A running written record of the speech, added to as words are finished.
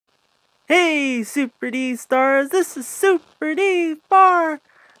Hey, Super D stars, this is SuperDfar,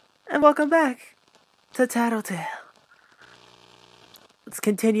 and welcome back to Tattletail. Let's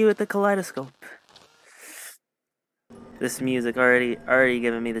continue with the Kaleidoscope. This music already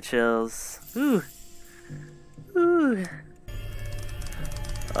giving me the chills. Ooh, ooh.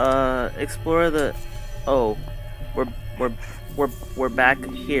 Explore the. Oh, we're back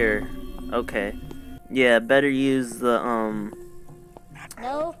here. Okay. Yeah, better use the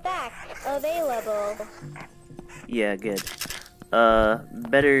No facts available. Yeah, good.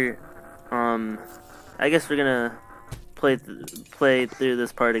 Better, I guess we're gonna play through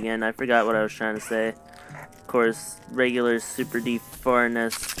this part again. I forgot what I was trying to say. Of course, regular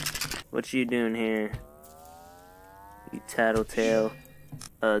SuperDfarness. What you doing here? You Tattletail.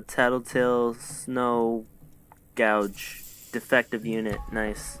 Tattletail Snow Gouge. Defective unit.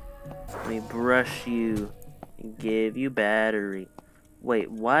 Nice. Let me brush you and give you battery.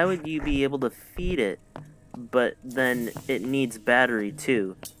 Wait, why would you be able to feed it, but then it needs battery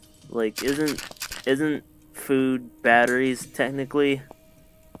too? Like, isn't food batteries technically?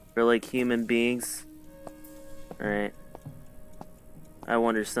 For like human beings? Alright. I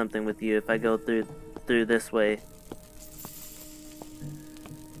wonder something with you if I go through this way.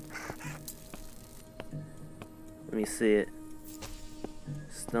 Let me see it.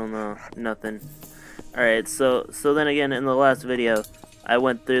 Still no, nothing. Alright, so then again in the last video I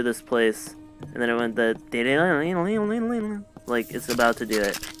went through this place, and then it went like it's about to do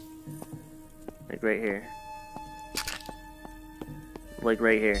it. Like right here. Like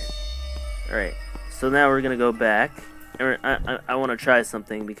right here. Alright, so now we're gonna go back, and I want to try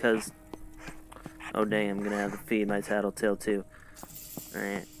something because, oh dang, I'm gonna have to feed my Tattletail too.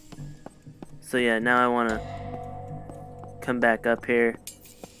 Alright. So yeah, now I want to come back up here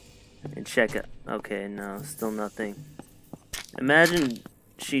and check it. Okay, no, still nothing. Imagine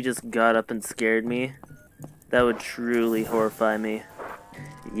she just got up and scared me. That would truly horrify me.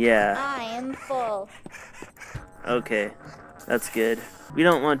 Yeah. I am full. Okay, that's good. We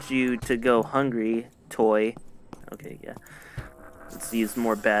don't want you to go hungry, toy. Okay, yeah. Let's use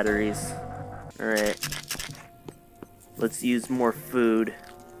more batteries. Alright. Let's use more food.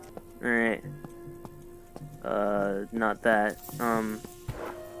 Alright. Not that.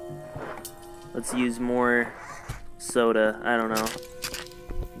 Let's use more soda. I don't know.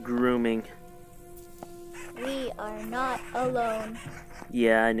 Grooming. We are not alone.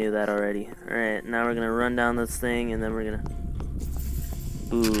 Yeah, I knew that already. Alright, now we're gonna run down this thing and then we're gonna.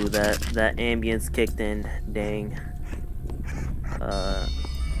 Ooh, that ambience kicked in. Dang.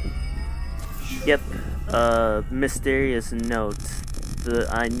 Yep. Mysterious note.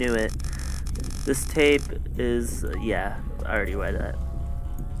 I knew it. This tape is. Yeah, I already read that.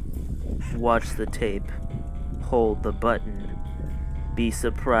 Watch the tape. Hold the button. Be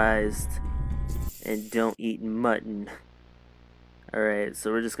surprised. And don't eat mutton. Alright,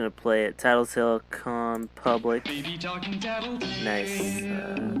 so we're just gonna play it. Tattletail Public. Nice.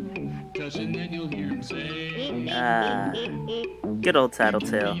 Good old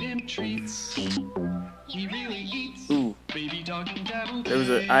Tattletail. Ooh. There was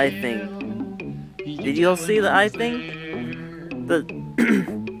an eye thing. Did you all see the eye thing? The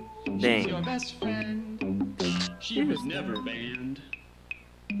dang. She was never banned.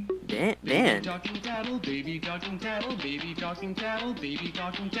 Banned. Talking tattle, baby talking tattle, baby talking tattle, baby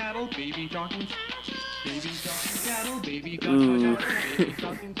talking tattle, baby talking tattle, baby talking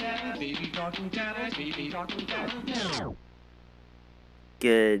tattle, baby talking tattle.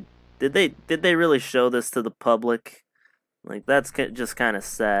 Good. Did they really show this to the public? Like, that's just kind of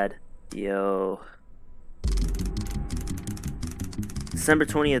sad. Yo. December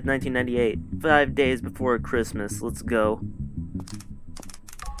 20th, 1998. 5 days before Christmas. Let's go.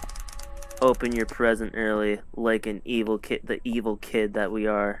 Open your present early, like an evil kid, the evil kid that we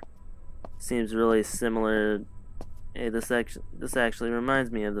are. Seems really similar. Hey, this actually reminds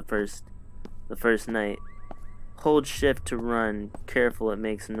me of the first night. Hold shift to run. Careful, it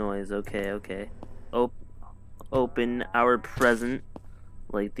makes noise. Okay. Open our present,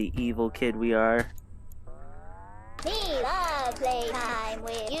 like the evil kid we are. We love playtime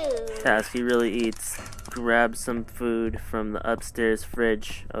with you. Task he really eats. Grab some food from the upstairs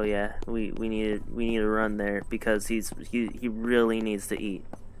fridge. Oh yeah, we need to run there because he really needs to eat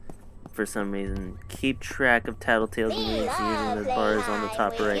for some reason. Keep track of Tattletail's needs using the bars on the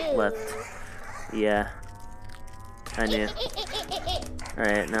top right, left. Yeah, I knew.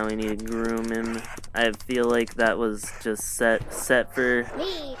 Alright, now we need to groom him. I feel like that was just set for.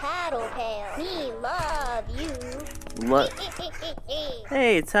 Me Tattletail, we love you.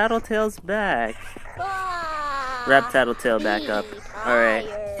 Hey, Tattletail's back. Wrap Tattletail back up. Alright.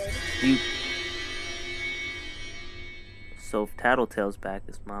 You. So if Tattletail's back,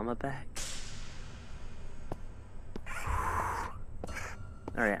 is Mama back?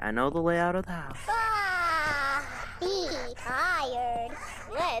 Alright, I know the layout of the house. Ah, be tired.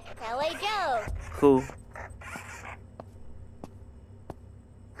 Let's tell a joke. Cool.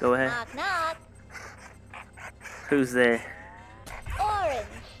 Go ahead. Knock, knock. Who's there? Orange.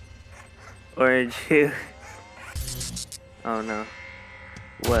 Orange who? Oh no.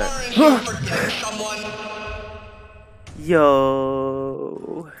 What?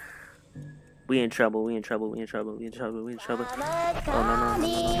 Yo. We in trouble, we in trouble, we in trouble, we in trouble, we in trouble. Mama's Oh no, no, no,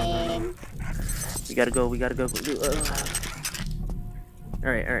 no, no, no, no. We gotta go, we gotta go.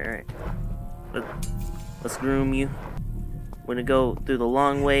 Alright, alright, alright. Let's groom you. We're gonna go through the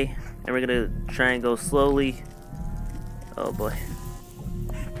long way, and we're gonna try and go slowly. Oh boy.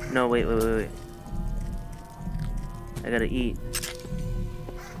 No, wait. I gotta eat.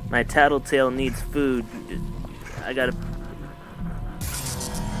 My Tattletail needs food. I gotta...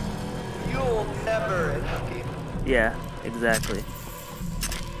 You'll never escape. Yeah, exactly.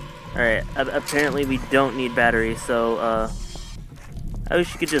 Alright, apparently we don't need batteries, so, I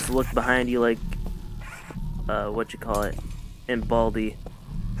wish you could just look behind you like, what you call it, in Baldy.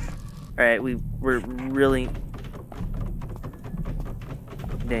 Alright, we're really...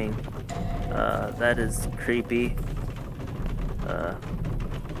 Dang. That is creepy.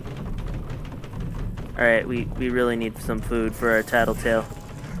 Alright, we really need some food for our Tattletail.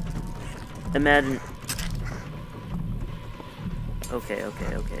 Imagine... Okay.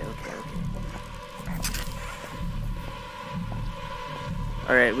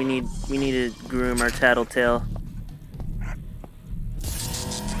 Alright, we need to groom our Tattletail.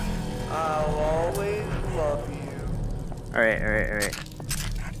 I'll always love you. Alright.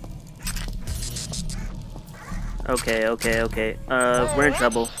 Okay. We're in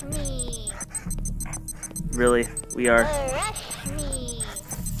trouble. Rush me. Really, we are. Rush me.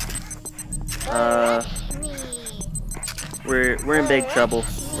 Uh, Rush me. we're in big trouble.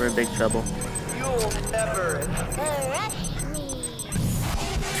 We're in big trouble. You'll never escape. Rush me.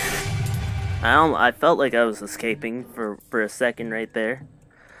 I felt like I was escaping for a second right there.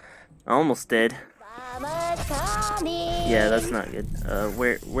 I almost did. Mama's coming. Yeah, that's not good.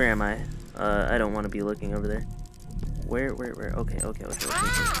 Where am I? I don't want to be looking over there. Where? Okay.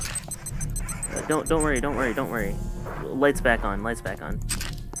 Ah! Don't worry. Lights back on.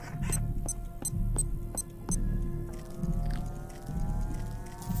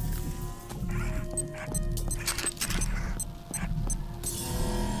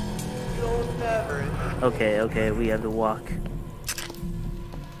 You'll never escape. Okay, we have to walk.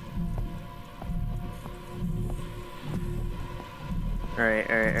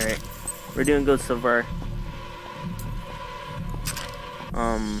 Alright. We're doing good so far.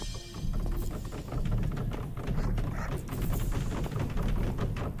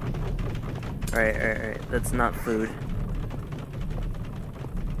 Alright. That's not food.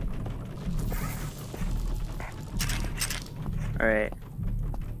 Alright.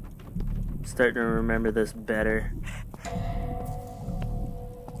 Starting to remember this better.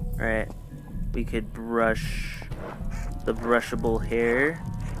 Alright. We could brush the brushable hair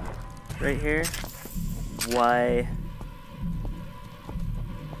right here. Why?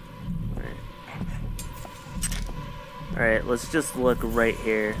 Alright, let's just look right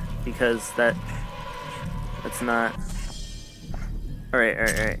here because that's not.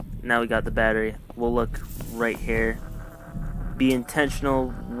 Alright. Now we got the battery. We'll look right here. Be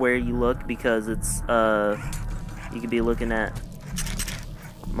intentional where you look because it's you could be looking at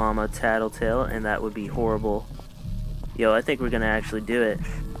Mama Tattletail and that would be horrible. Yo, I think we're gonna actually do it.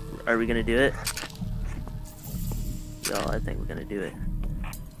 Are we gonna do it? Yo, I think we're gonna do it.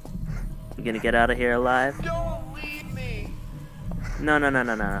 We're gonna get out of here alive? Don't leave me. No.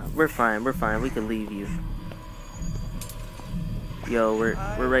 We're fine. We can leave you. Yo, we're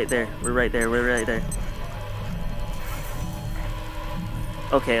right there. We're right there.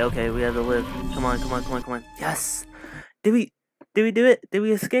 Okay, we have to live. Come on. Yes! Did we do it? Did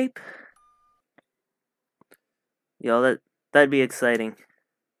we escape? Yo, that'd be exciting.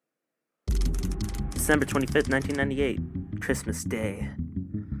 December 25th, 1998. Christmas Day.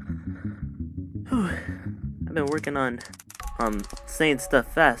 Whew. I've been working on saying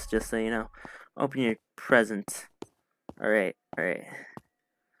stuff fast, just so you know. Open your present. Alright.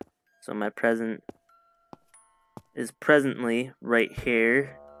 So my present is presently right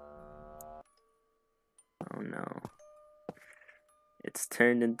here. Oh no. It's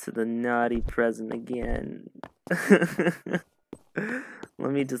turned into the naughty present again.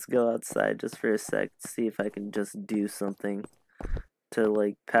 Let me just go outside just for a sec to see if I can just do something. to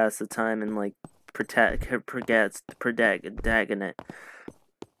like pass the time and like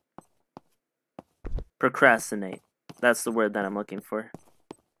procrastinate. That's the word that I'm looking for.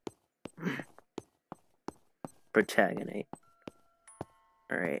 Protagonate.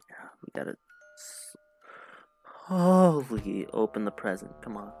 Alright, we gotta holy open the present.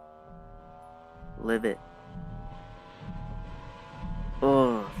 Come on. Live it.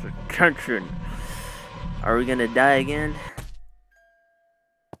 Oh, the tension. Are we gonna die again?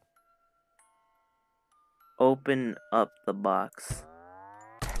 Open up the box.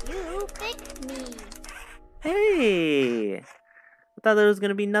 You pick me. Hey! I thought there was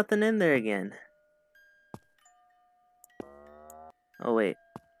gonna be nothing in there again. Oh wait.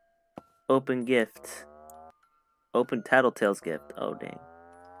 Open gift. Open Tattletail's gift. Oh dang.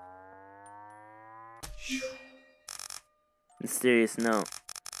 Mysterious note.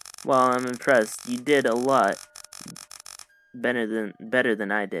 Well, I'm impressed. You did a lot better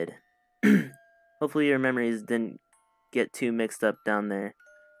than I did. Hopefully your memories didn't get too mixed up down there.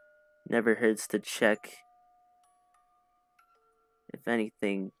 Never hurts to check if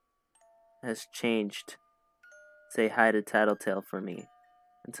anything has changed. Say hi to Tattletail for me.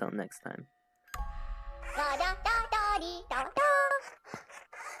 Until next time. Da da da da dee da da.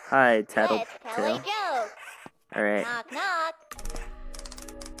 Hi, Let's tell a Tattletail. joke. Alright. Knock knock.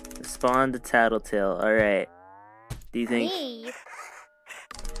 Respond to Tattletail. Alright. Do you think... Leave.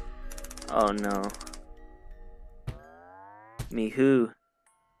 Oh no. Me who?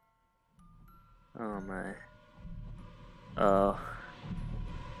 Oh my. Oh.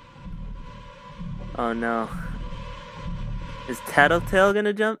 Oh no. Is Tattletail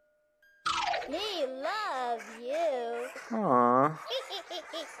gonna jump? We love you. Aww.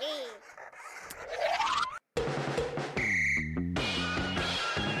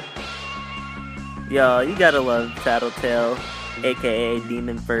 Yo, you gotta love Tattletail, aka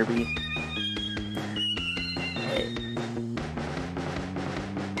Demon Furby.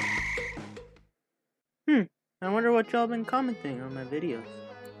 I wonder what y'all been commenting on my videos.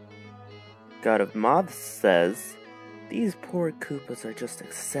 God of Moths says, these poor Koopas are just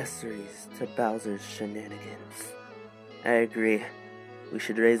accessories to Bowser's shenanigans. I agree. We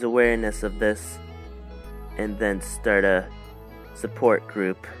should raise awareness of this and then start a support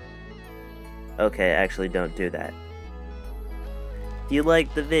group. Okay, actually don't do that. If you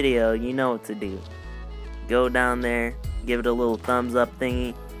liked the video, you know what to do. Go down there, give it a little thumbs up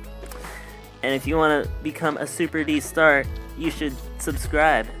thingy. And if you want to become a Super D star, you should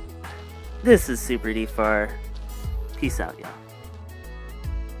subscribe. This is SuperDfar. Peace out, y'all.